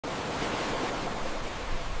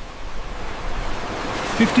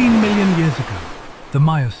15 million years ago, the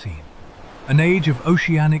Miocene, an age of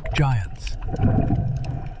oceanic giants.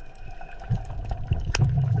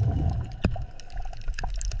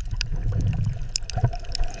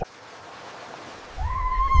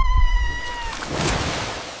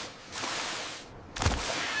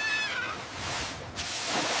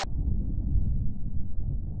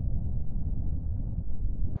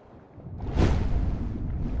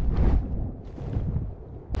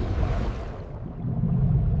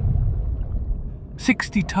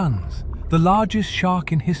 "60 tons, the largest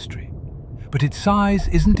shark in history, but its size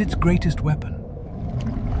isn't its greatest weapon.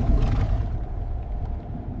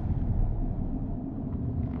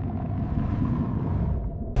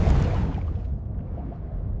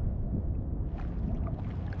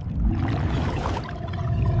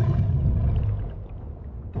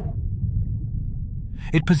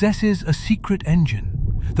 It possesses a secret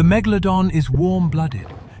engine. The Megalodon is warm-blooded.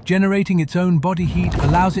 Generating its own body heat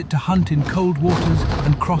allows it to hunt in cold waters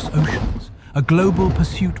and cross oceans, a global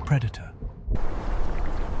pursuit predator.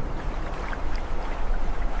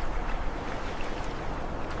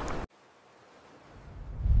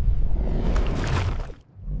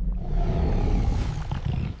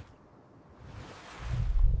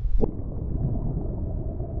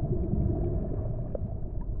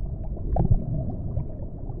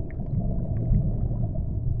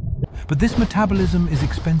 But this metabolism is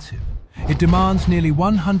expensive. It demands nearly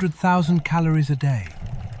 100,000 calories a day.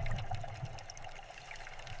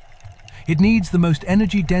 It needs the most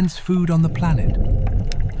energy-dense food on the planet,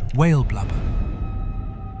 whale blubber.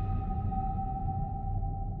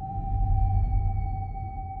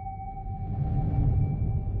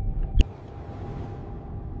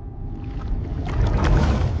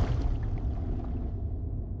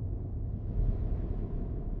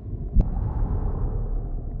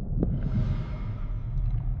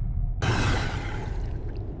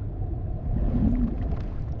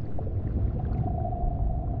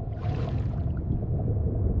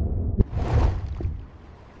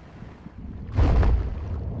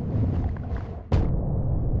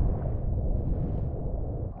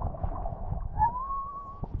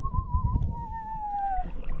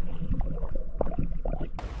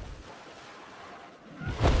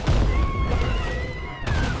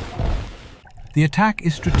 The attack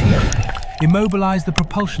is strategic. Immobilize the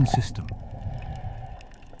propulsion system.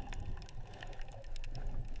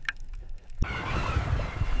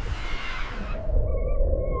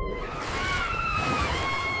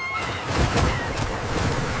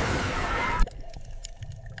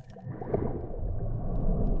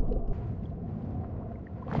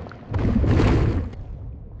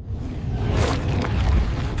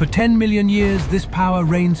 For 10 million years, this power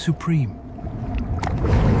reigned supreme.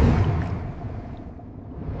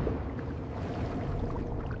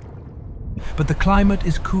 But the climate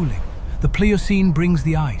is cooling. The Pliocene brings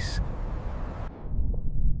the ice.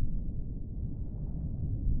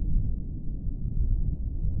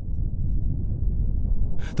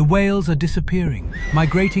 The whales are disappearing,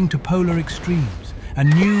 migrating to polar extremes,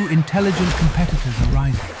 and new, intelligent competitors are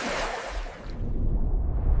rising.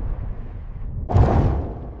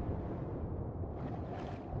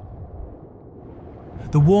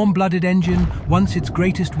 The warm-blooded engine, once its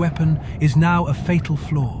greatest weapon, is now a fatal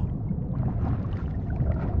flaw.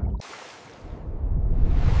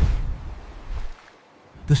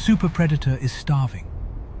 The super predator is starving.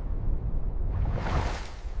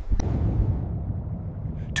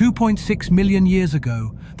 2.6 million years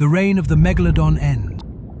ago, the reign of the Megalodon ends.